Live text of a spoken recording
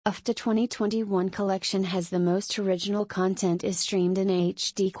Afdah 2021 collection has the most original content is streamed in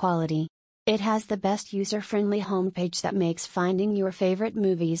HD quality. It has the best user-friendly homepage that makes finding your favorite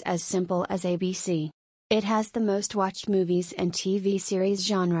movies as simple as ABC. It has the most watched movies and TV series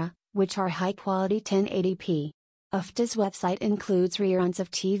genre, which are high-quality 1080p. Afdah's website includes reruns of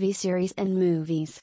TV series and movies.